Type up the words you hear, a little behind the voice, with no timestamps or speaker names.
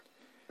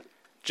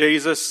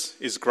Jesus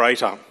is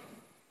greater.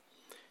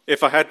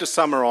 If I had to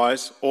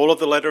summarise all of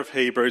the letter of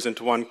Hebrews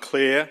into one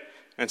clear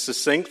and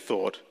succinct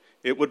thought,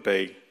 it would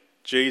be,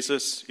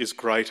 Jesus is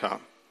greater.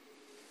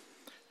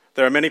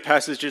 There are many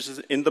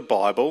passages in the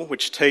Bible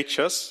which teach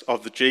us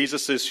of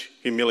Jesus'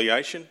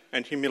 humiliation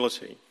and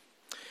humility.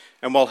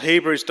 And while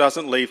Hebrews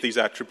doesn't leave these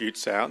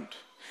attributes out,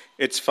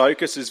 its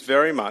focus is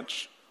very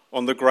much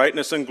on the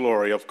greatness and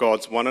glory of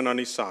God's one and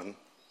only Son,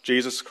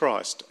 Jesus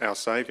Christ, our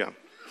Saviour.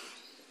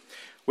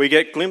 We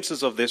get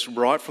glimpses of this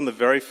right from the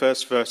very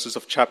first verses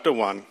of chapter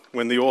 1,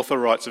 when the author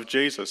writes of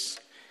Jesus.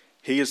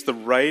 He is the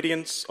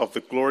radiance of the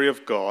glory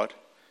of God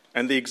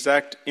and the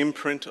exact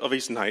imprint of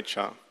his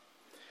nature,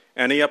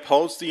 and he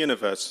upholds the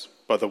universe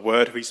by the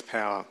word of his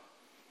power.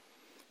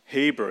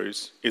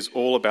 Hebrews is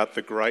all about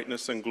the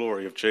greatness and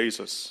glory of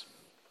Jesus.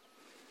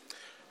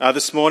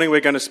 This morning we're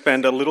going to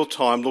spend a little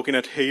time looking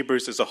at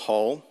Hebrews as a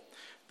whole,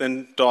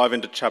 then dive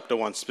into chapter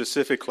 1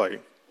 specifically.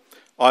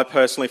 I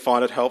personally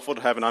find it helpful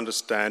to have an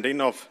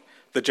understanding of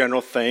the general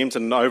themes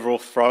and overall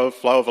flow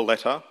of a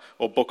letter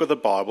or book of the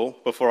Bible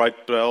before I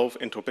delve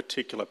into a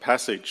particular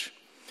passage.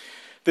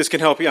 This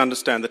can help you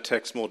understand the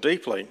text more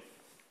deeply.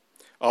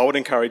 I would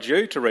encourage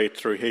you to read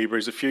through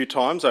Hebrews a few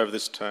times over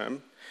this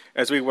term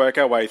as we work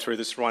our way through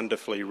this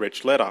wonderfully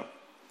rich letter.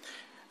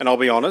 And I'll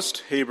be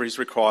honest, Hebrews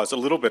requires a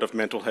little bit of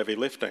mental heavy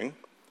lifting,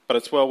 but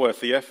it's well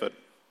worth the effort.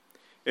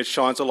 It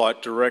shines a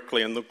light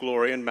directly on the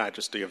glory and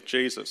majesty of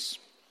Jesus.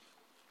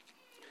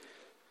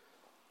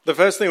 The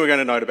first thing we're going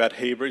to note about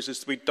Hebrews is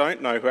that we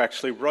don't know who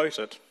actually wrote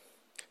it.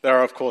 There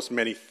are, of course,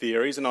 many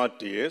theories and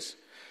ideas,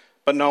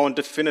 but no one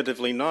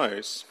definitively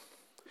knows.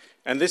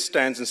 And this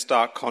stands in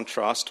stark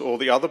contrast to all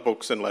the other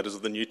books and letters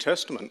of the New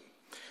Testament.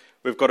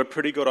 We've got a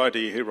pretty good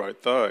idea who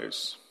wrote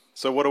those.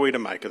 So what are we to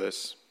make of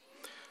this?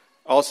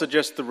 I'll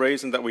suggest the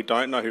reason that we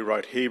don't know who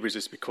wrote Hebrews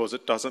is because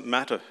it doesn't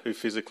matter who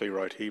physically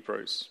wrote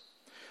Hebrews.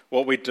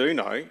 What we do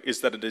know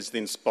is that it is the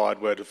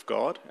inspired word of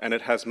God, and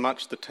it has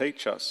much to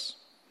teach us.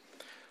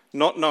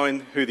 Not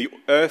knowing who the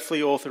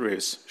earthly author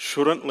is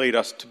shouldn't lead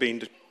us to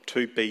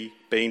be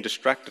being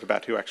distracted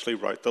about who actually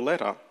wrote the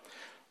letter.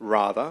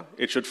 Rather,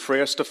 it should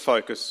free us to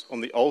focus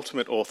on the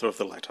ultimate author of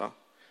the letter,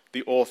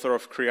 the author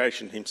of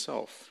creation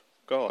himself,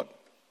 God.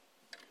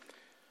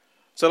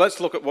 So let's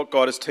look at what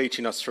God is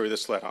teaching us through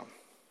this letter.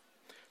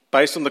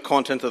 Based on the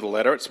content of the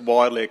letter, it's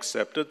widely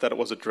accepted that it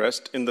was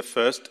addressed in the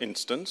first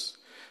instance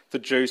the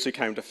Jews who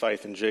came to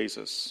faith in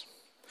Jesus.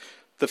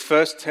 The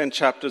first 10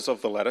 chapters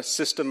of the letter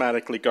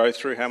systematically go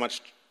through how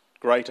much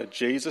greater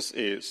Jesus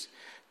is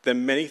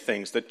than many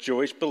things that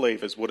Jewish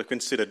believers would have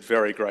considered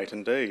very great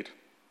indeed.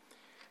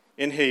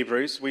 In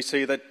Hebrews, we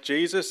see that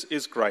Jesus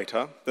is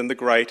greater than the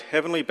great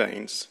heavenly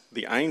beings,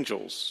 the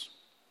angels.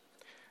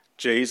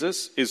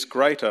 Jesus is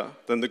greater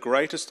than the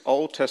greatest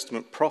Old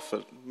Testament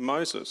prophet,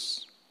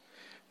 Moses.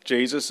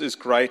 Jesus is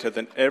greater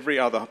than every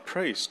other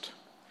priest.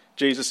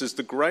 Jesus is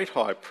the great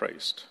high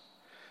priest.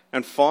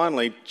 And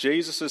finally,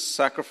 Jesus'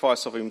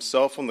 sacrifice of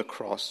himself on the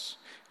cross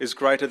is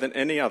greater than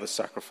any other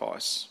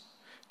sacrifice.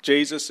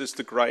 Jesus is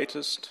the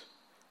greatest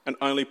and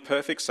only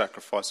perfect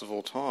sacrifice of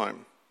all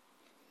time.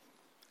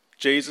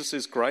 Jesus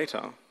is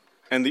greater,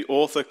 and the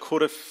author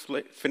could have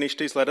finished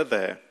his letter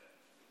there.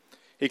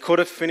 He could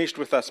have finished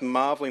with us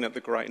marvelling at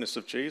the greatness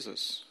of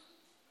Jesus.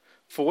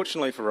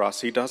 Fortunately for us,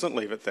 he doesn't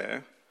leave it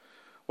there.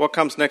 What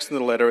comes next in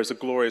the letter is a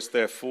glorious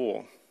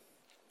therefore.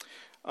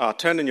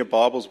 Turn in your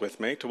Bibles with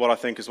me to what I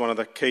think is one of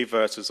the key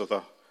verses of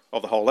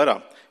the whole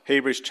letter.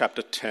 Hebrews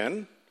chapter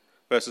 10,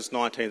 verses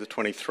 19 to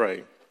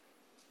 23.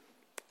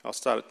 I'll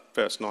start at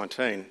verse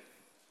 19.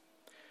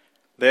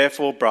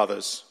 Therefore,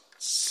 brothers,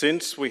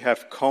 since we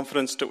have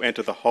confidence to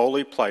enter the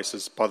holy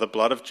places by the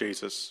blood of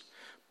Jesus,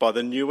 by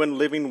the new and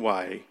living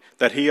way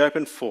that he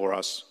opened for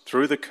us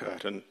through the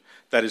curtain,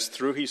 that is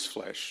through his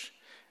flesh,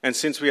 and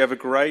since we have a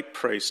great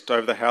priest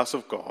over the house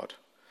of God,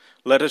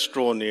 let us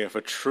draw near with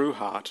a true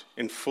heart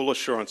in full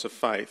assurance of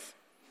faith,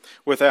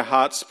 with our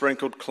hearts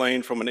sprinkled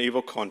clean from an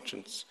evil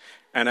conscience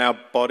and our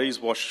bodies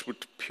washed with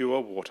pure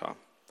water.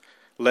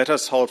 Let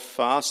us hold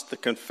fast the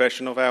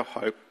confession of our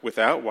hope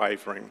without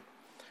wavering,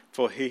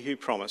 for he who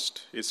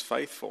promised is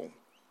faithful.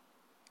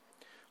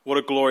 What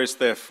a glorious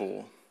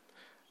therefore.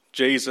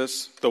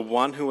 Jesus, the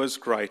one who is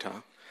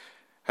greater,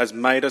 has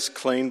made us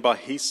clean by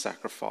his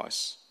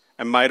sacrifice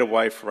and made a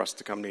way for us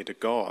to come near to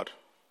God.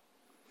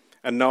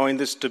 And knowing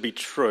this to be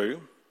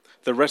true,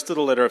 the rest of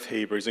the letter of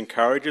Hebrews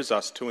encourages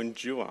us to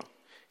endure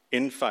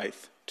in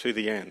faith to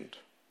the end.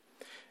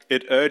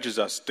 It urges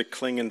us to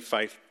cling in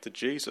faith to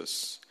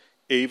Jesus,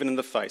 even in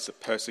the face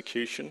of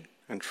persecution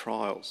and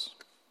trials.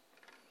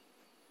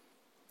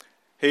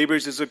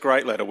 Hebrews is a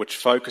great letter which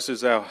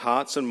focuses our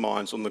hearts and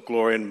minds on the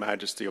glory and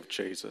majesty of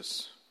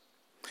Jesus.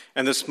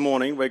 And this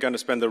morning we're going to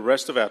spend the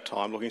rest of our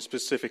time looking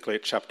specifically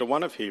at chapter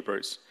 1 of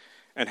Hebrews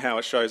and how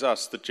it shows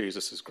us that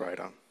Jesus is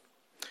greater.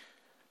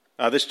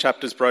 This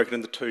chapter is broken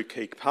into two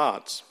key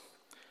parts.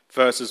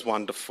 Verses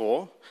 1 to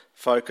 4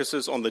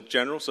 focuses on the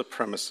general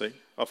supremacy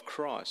of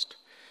Christ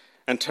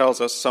and tells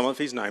us some of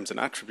his names and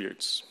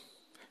attributes.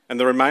 And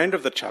the remainder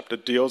of the chapter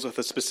deals with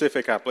the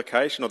specific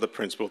application of the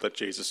principle that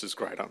Jesus is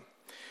greater.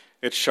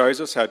 It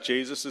shows us how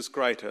Jesus is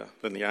greater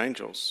than the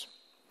angels.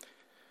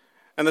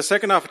 And the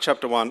second half of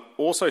chapter 1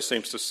 also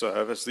seems to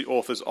serve as the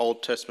author's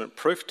Old Testament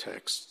proof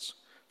texts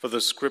for the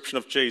description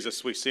of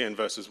Jesus we see in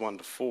verses 1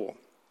 to 4.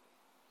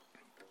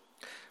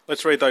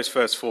 Let's read those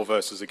first 4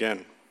 verses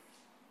again.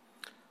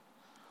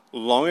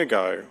 Long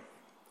ago,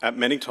 at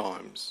many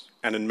times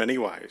and in many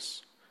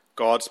ways,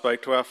 God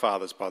spoke to our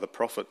fathers by the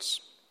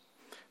prophets.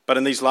 But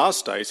in these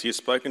last days he has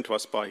spoken to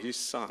us by his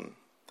Son,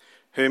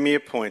 whom he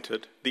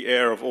appointed the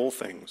heir of all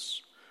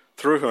things,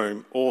 through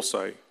whom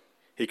also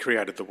he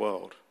created the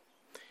world.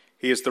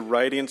 He is the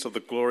radiance of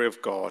the glory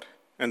of God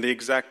and the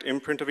exact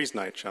imprint of his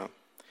nature,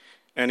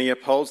 and he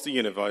upholds the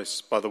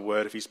universe by the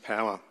word of his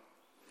power.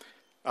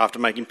 After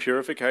making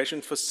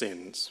purification for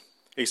sins,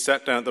 he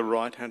sat down at the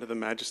right hand of the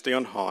Majesty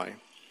on high,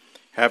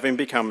 having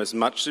become as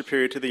much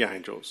superior to the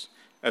angels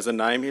as the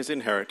name he has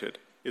inherited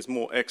is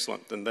more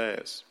excellent than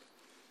theirs.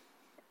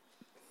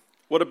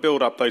 What a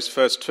build-up those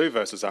first 2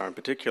 verses are in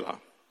particular.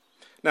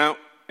 Now,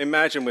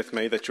 imagine with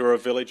me that you're a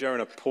villager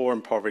in a poor,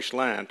 impoverished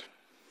land.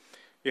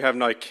 You have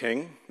no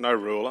king, no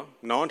ruler,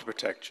 no one to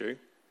protect you,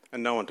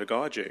 and no one to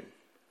guide you.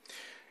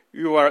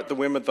 You are at the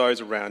whim of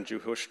those around you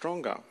who are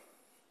stronger.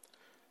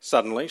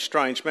 Suddenly,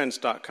 strange men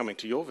start coming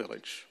to your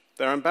village.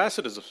 They're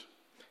ambassadors,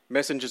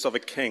 messengers of a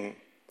king.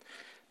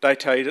 They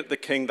tell you that the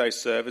king they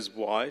serve is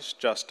wise,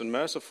 just, and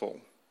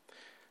merciful.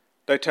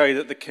 They tell you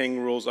that the king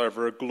rules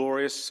over a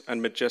glorious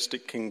and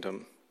majestic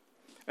kingdom.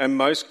 And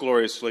most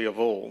gloriously of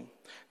all,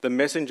 the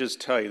messengers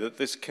tell you that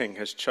this king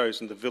has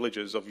chosen the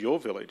villagers of your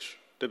village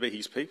to be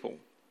his people.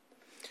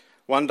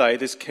 One day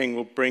this king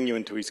will bring you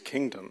into his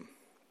kingdom.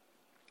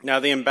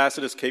 Now the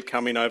ambassadors keep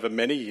coming over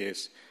many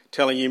years,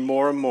 telling you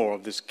more and more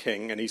of this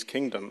king and his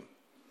kingdom.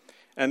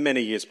 And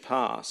many years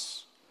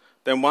pass.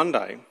 Then one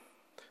day,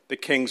 the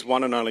king's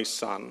one and only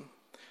son,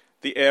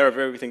 the heir of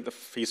everything that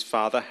his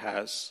father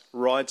has,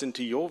 rides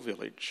into your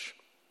village.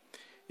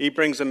 He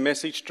brings a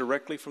message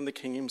directly from the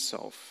king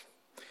himself.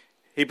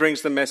 He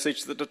brings the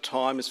message that the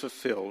time is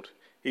fulfilled.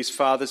 His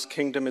father's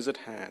kingdom is at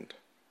hand.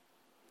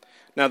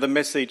 Now the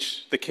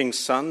message the king's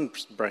son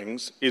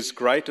brings is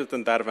greater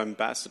than that of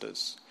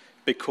ambassadors,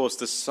 because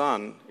the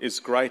Son is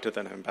greater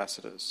than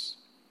ambassadors.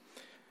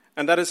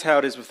 And that is how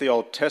it is with the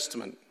Old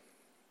Testament,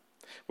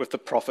 with the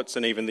prophets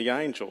and even the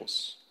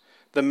angels.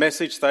 The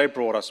message they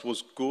brought us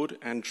was good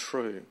and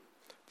true,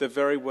 the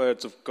very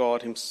words of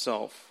God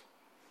himself.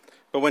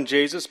 But when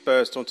Jesus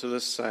burst onto the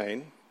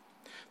scene,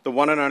 the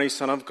one and only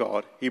Son of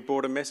God, he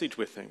brought a message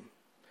with him.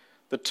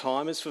 The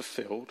time is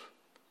fulfilled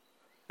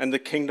and the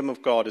kingdom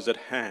of God is at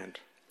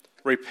hand.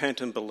 Repent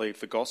and believe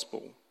the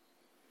gospel.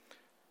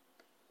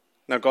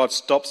 Now God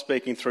stopped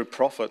speaking through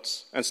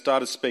prophets and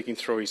started speaking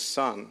through his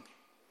Son.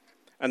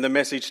 And the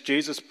message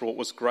Jesus brought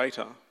was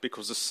greater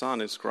because the Son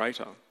is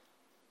greater.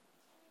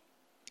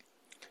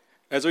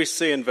 As we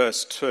see in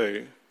verse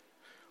 2,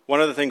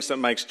 one of the things that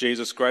makes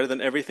Jesus greater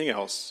than everything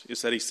else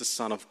is that he's the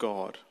Son of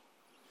God.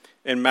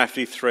 In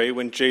Matthew 3,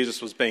 when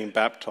Jesus was being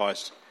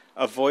baptised,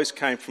 a voice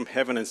came from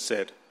heaven and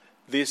said,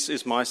 "This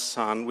is my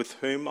Son with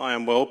whom I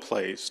am well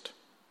pleased."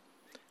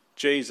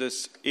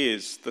 Jesus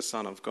is the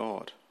Son of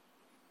God.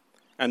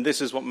 And this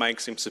is what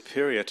makes him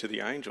superior to the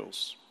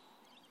angels.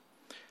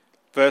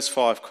 Verse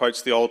 5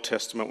 quotes the Old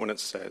Testament when it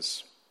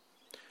says,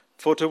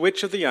 "For to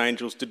which of the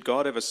angels did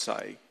God ever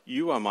say,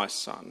 'You are my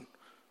Son,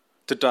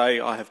 today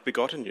I have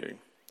begotten you'?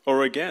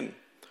 Or again,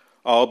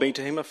 'I'll be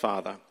to him a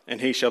father,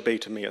 and he shall be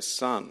to me a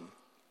son'?"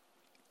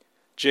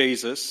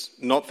 Jesus,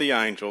 not the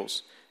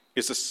angels,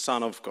 is the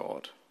Son of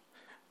God,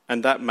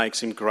 and that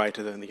makes him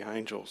greater than the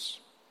angels.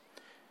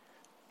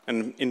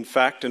 And in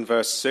fact, in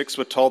verse 6,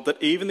 we're told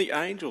that even the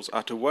angels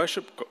are to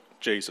worship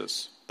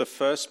Jesus, the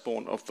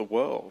firstborn of the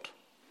world.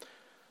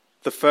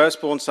 The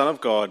firstborn Son of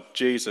God,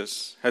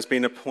 Jesus, has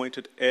been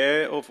appointed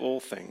heir of all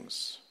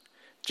things.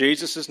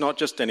 Jesus is not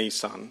just any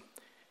son.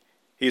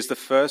 He is the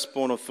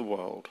firstborn of the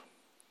world,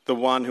 the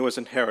one who has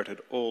inherited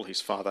all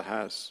his father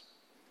has.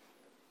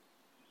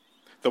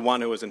 The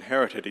one who has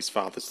inherited his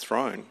father's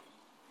throne.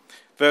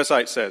 Verse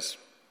 8 says,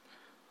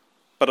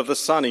 "But of the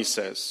Son he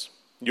says,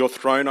 'Your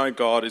throne, O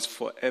God, is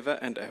forever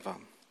and ever.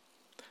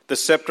 The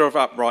scepter of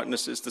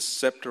uprightness is the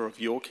scepter of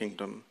your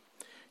kingdom.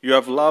 You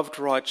have loved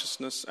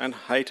righteousness and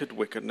hated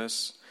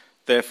wickedness.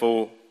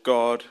 Therefore,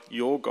 God,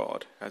 your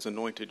God, has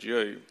anointed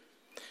you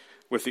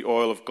with the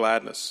oil of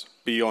gladness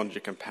beyond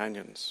your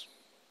companions.'"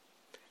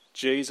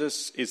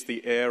 Jesus is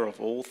the heir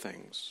of all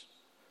things.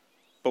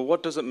 But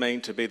what does it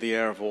mean to be the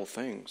heir of all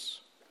things?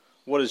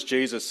 What is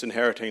Jesus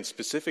inheriting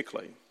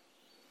specifically?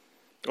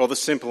 Well, the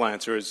simple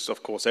answer is,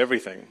 of course,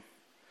 everything.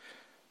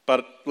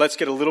 But let's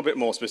get a little bit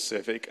more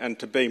specific, and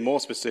to be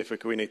more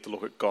specific, we need to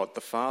look at God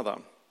the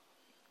Father.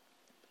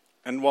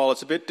 And while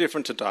it's a bit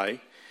different today,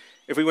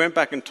 if we went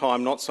back in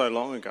time not so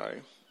long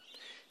ago,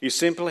 you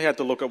simply had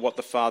to look at what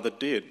the Father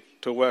did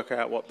to work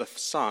out what the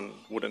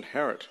Son would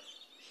inherit.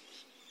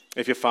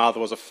 If your father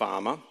was a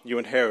farmer, you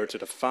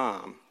inherited a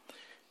farm.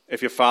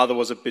 If your father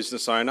was a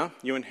business owner,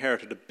 you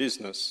inherited a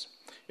business.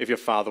 If your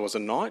father was a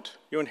knight,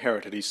 you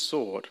inherited his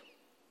sword.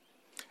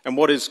 And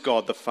what is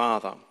God the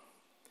Father?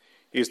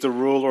 He is the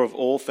ruler of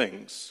all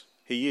things.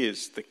 He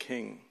is the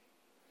king.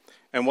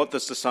 And what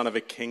does the son of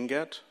a king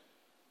get?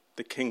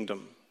 The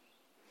kingdom.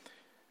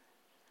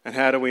 And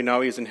how do we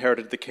know he has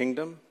inherited the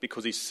kingdom?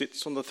 Because he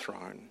sits on the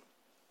throne.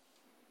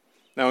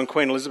 Now, when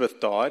Queen Elizabeth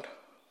died,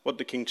 what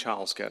did King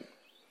Charles get?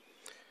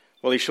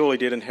 Well, he surely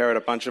did inherit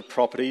a bunch of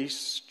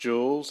properties,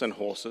 jewels and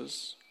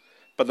horses.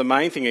 But the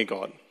main thing he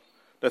got,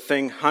 the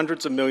thing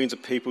hundreds of millions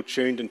of people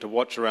tuned in to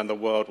watch around the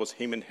world, was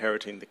him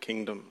inheriting the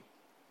kingdom.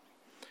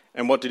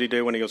 And what did he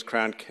do when he was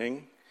crowned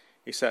king?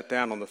 He sat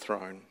down on the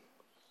throne.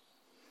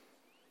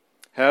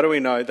 How do we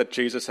know that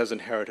Jesus has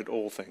inherited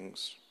all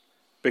things?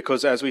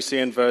 Because as we see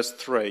in verse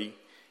 3,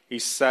 he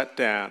sat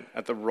down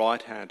at the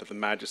right hand of the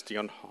Majesty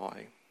on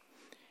high.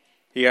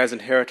 He has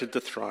inherited the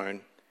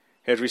throne,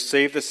 he has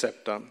received the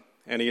scepter,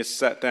 and he has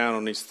sat down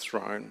on his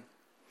throne.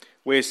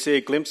 We see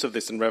a glimpse of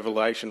this in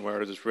Revelation,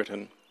 where it is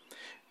written,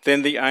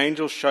 "Then the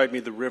angel showed me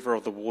the river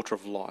of the water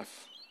of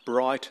life,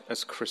 bright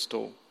as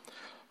crystal,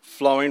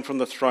 flowing from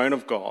the throne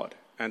of God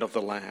and of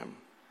the Lamb."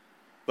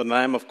 The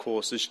Lamb, of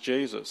course, is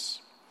Jesus.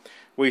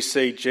 We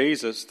see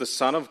Jesus, the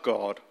Son of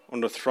God,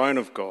 on the throne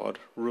of God,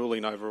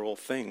 ruling over all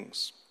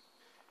things.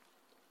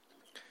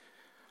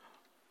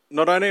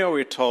 Not only are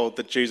we told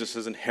that Jesus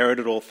has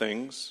inherited all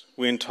things,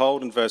 we are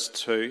told in verse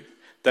 2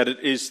 that it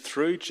is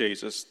through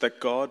Jesus that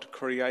God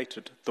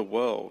created the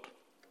world.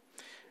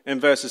 In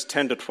verses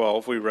 10 to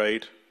 12 we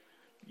read,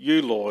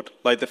 "You, Lord,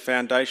 laid the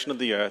foundation of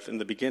the earth in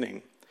the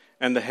beginning,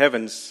 and the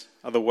heavens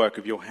are the work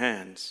of your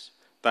hands.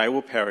 They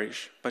will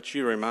perish, but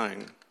you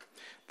remain.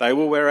 They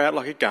will wear out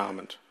like a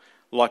garment.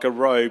 Like a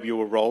robe you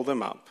will roll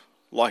them up.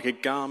 Like a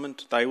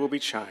garment they will be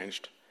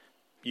changed.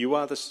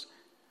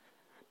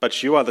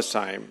 But you are the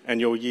same, and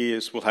your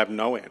years will have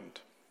no end."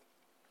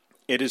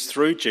 It is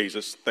through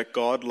Jesus that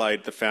God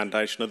laid the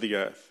foundation of the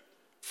earth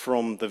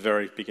from the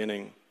very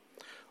beginning.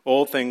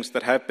 All things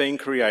that have been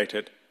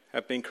created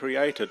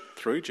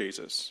through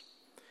Jesus.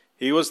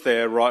 He was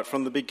there right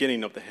from the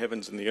beginning of the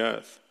heavens and the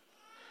earth.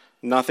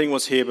 Nothing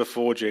was here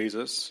before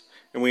Jesus,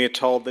 and we are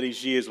told that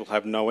his years will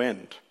have no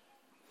end.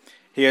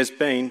 He has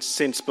been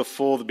since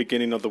before the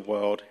beginning of the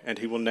world, and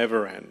he will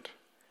never end.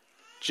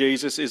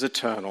 Jesus is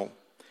eternal.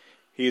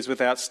 He is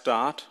without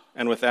start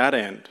and without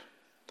end.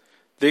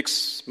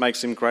 This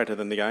makes him greater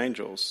than the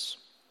angels.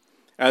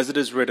 As it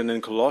is written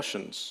in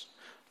Colossians,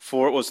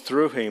 "For it was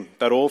through him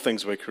that all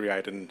things were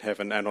created in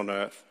heaven and on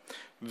earth,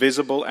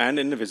 visible and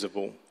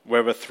invisible,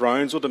 whether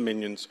thrones or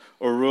dominions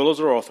or rulers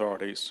or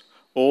authorities,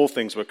 all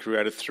things were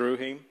created through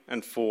him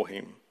and for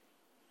him."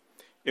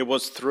 It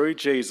was through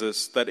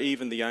Jesus that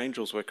even the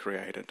angels were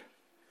created.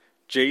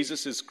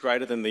 Jesus is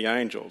greater than the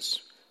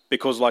angels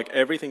because, like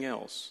everything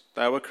else,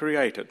 they were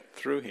created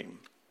through him.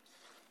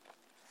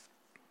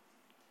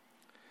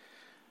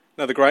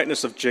 Now, the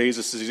greatness of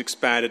Jesus is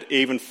expanded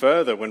even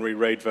further when we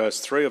read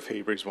verse 3 of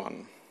Hebrews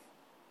 1.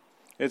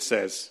 It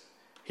says,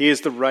 "He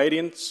is the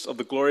radiance of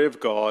the glory of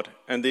God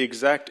and the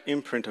exact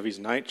imprint of his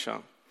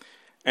nature,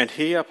 and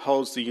he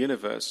upholds the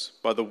universe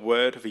by the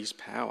word of his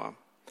power.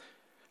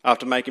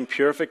 After making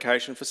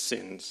purification for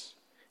sins,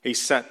 he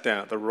sat down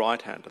at the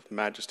right hand of the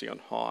Majesty on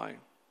high."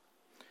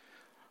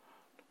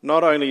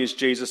 Not only is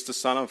Jesus the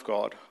Son of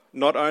God,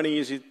 not only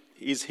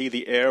is he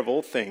the heir of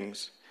all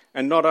things,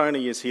 and not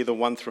only is he the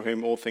one through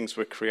whom all things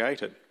were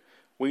created,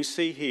 we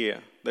see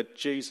here that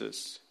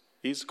Jesus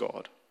is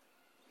God.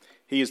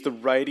 He is the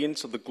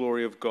radiance of the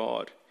glory of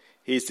God.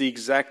 He is the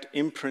exact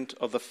imprint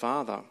of the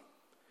Father.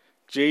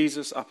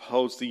 Jesus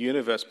upholds the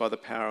universe by the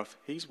power of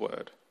his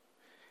word.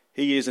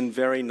 He is in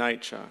very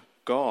nature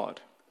God,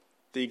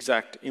 the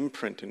exact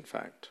imprint, in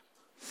fact.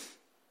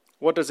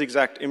 What does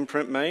exact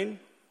imprint mean?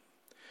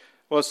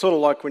 Well, it's sort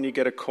of like when you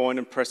get a coin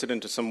and press it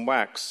into some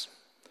wax.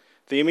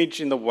 The image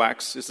in the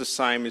wax is the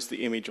same as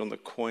the image on the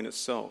coin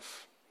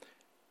itself.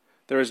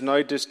 There is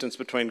no distance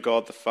between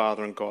God the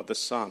Father and God the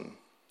Son.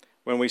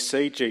 When we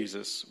see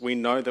Jesus, we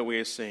know that we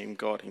are seeing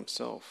God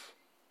himself.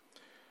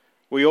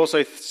 We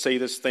also see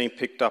this theme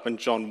picked up in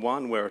John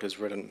 1, where it is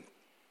written,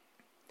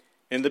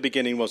 "In the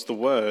beginning was the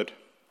Word,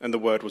 and the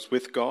Word was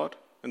with God,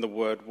 and the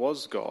Word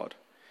was God.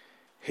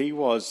 He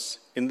was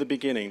in the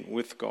beginning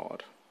with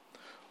God.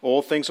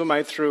 All things were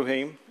made through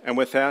him, and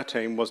without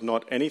him was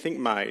not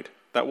anything made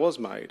that was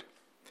made.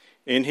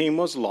 In him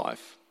was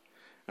life,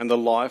 and the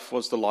life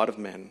was the light of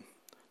men.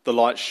 The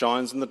light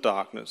shines in the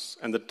darkness,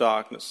 and the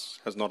darkness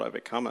has not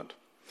overcome it."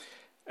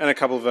 And a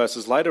couple of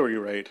verses later we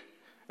read,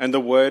 "And the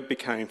Word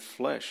became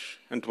flesh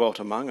and dwelt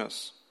among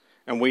us,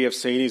 and we have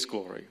seen his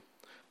glory.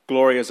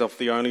 Glory as of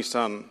the only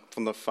Son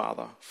from the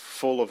Father,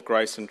 full of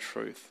grace and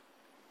truth."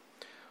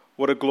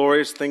 What a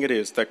glorious thing it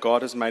is that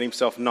God has made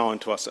himself known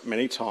to us at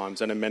many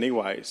times and in many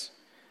ways.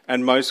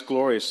 And most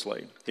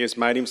gloriously, he has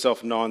made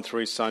himself known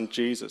through his Son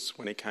Jesus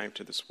when he came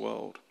to this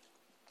world.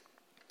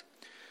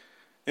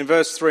 In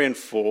verse 3 and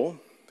 4,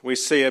 we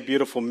see a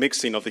beautiful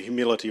mixing of the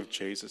humility of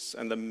Jesus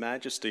and the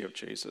majesty of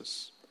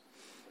Jesus.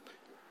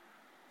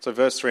 So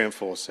verse 3 and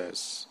 4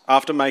 says,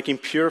 "After making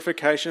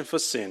purification for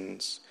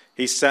sins,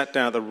 he sat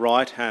down at the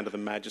right hand of the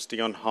Majesty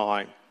on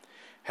high,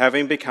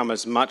 having become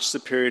as much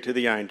superior to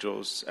the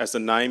angels as the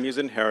name he has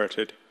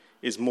inherited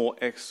is more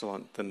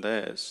excellent than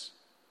theirs.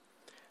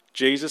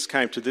 Jesus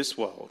came to this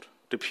world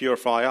to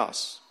purify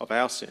us of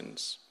our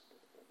sins.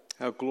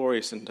 How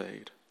glorious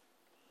indeed.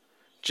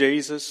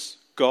 Jesus,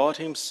 God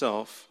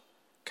himself,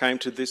 came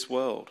to this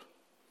world.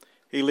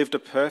 He lived a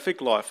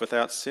perfect life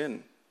without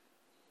sin.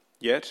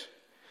 Yet,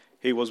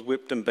 he was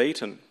whipped and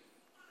beaten.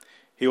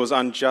 He was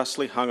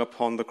unjustly hung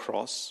upon the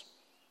cross,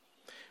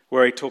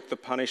 where he took the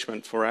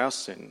punishment for our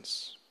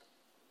sins.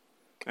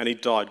 And he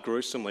died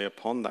gruesomely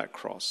upon that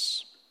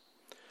cross.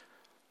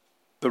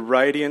 The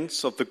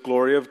radiance of the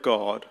glory of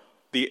God,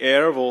 the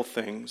heir of all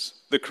things,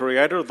 the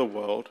creator of the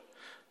world,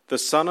 the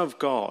Son of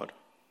God,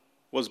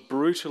 was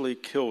brutally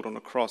killed on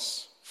a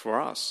cross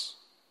for us.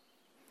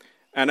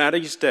 And at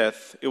his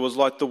death, it was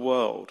like the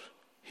world,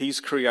 his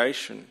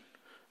creation,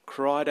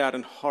 cried out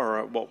in horror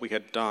at what we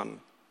had done.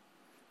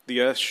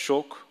 The earth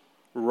shook,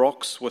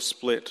 rocks were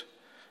split,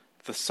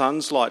 the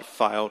sun's light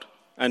failed,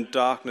 and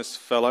darkness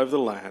fell over the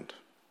land.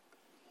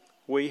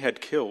 We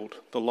had killed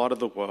the light of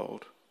the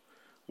world.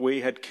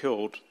 We had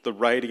killed the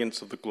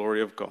radiance of the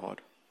glory of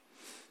God.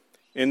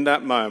 In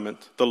that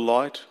moment, the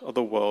light of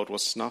the world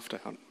was snuffed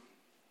out.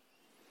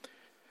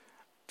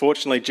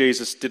 Fortunately,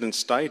 Jesus didn't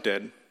stay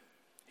dead.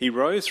 He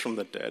rose from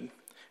the dead,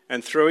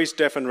 and through his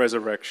death and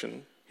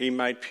resurrection, he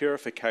made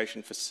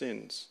purification for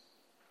sins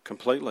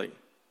completely.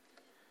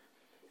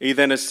 He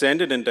then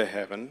ascended into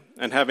heaven,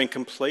 and having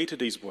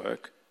completed his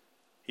work,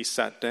 he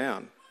sat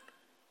down.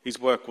 His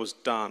work was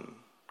done,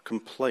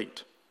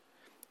 complete.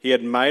 He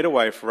had made a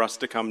way for us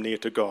to come near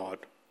to God.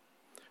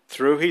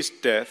 Through his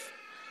death,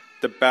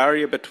 the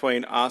barrier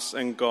between us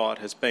and God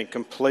has been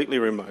completely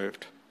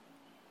removed.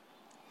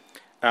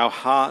 Our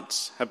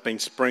hearts have been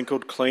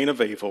sprinkled clean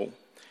of evil,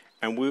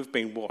 and we've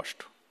been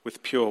washed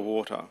with pure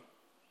water.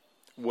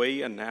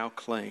 We are now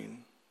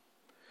clean.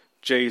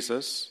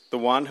 Jesus, the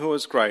one who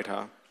is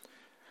greater,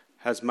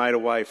 has made a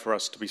way for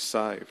us to be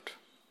saved.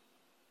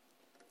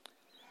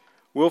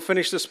 We'll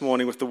finish this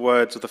morning with the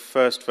words of the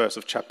first verse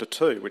of chapter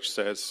 2, which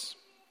says,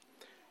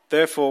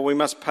 "Therefore we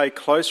must pay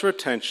closer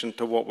attention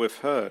to what we've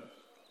heard,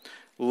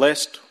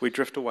 lest we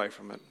drift away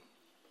from it."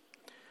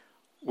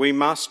 We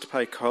must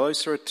pay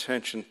closer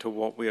attention to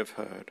what we have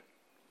heard.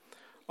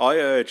 I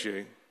urge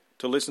you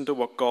to listen to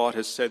what God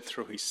has said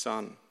through his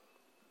Son.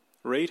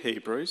 Read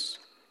Hebrews,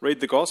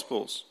 read the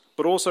Gospels,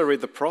 but also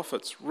read the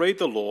prophets, read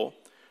the law,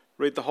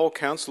 read the whole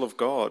counsel of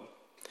God.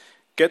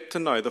 Get to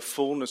know the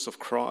fullness of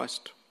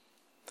Christ.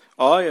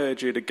 I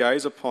urge you to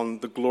gaze upon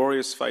the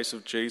glorious face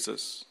of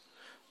Jesus,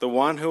 the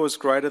one who is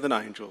greater than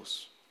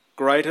angels,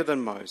 greater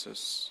than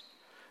Moses,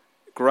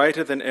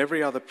 greater than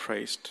every other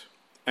priest,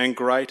 and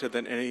greater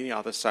than any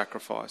other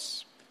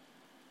sacrifice.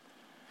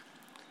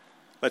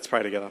 Let's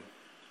pray together.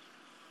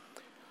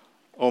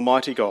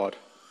 Almighty God,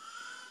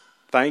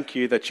 thank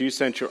you that you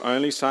sent your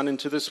only Son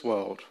into this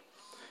world.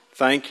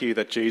 Thank you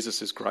that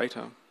Jesus is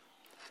greater.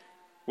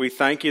 We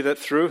thank you that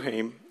through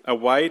him a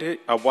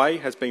way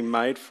has been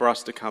made for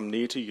us to come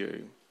near to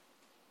you.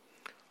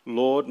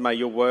 Lord, may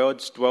your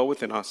words dwell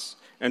within us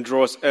and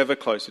draw us ever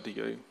closer to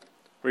you.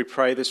 We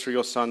pray this through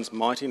your Son's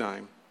mighty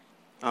name.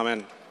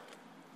 Amen.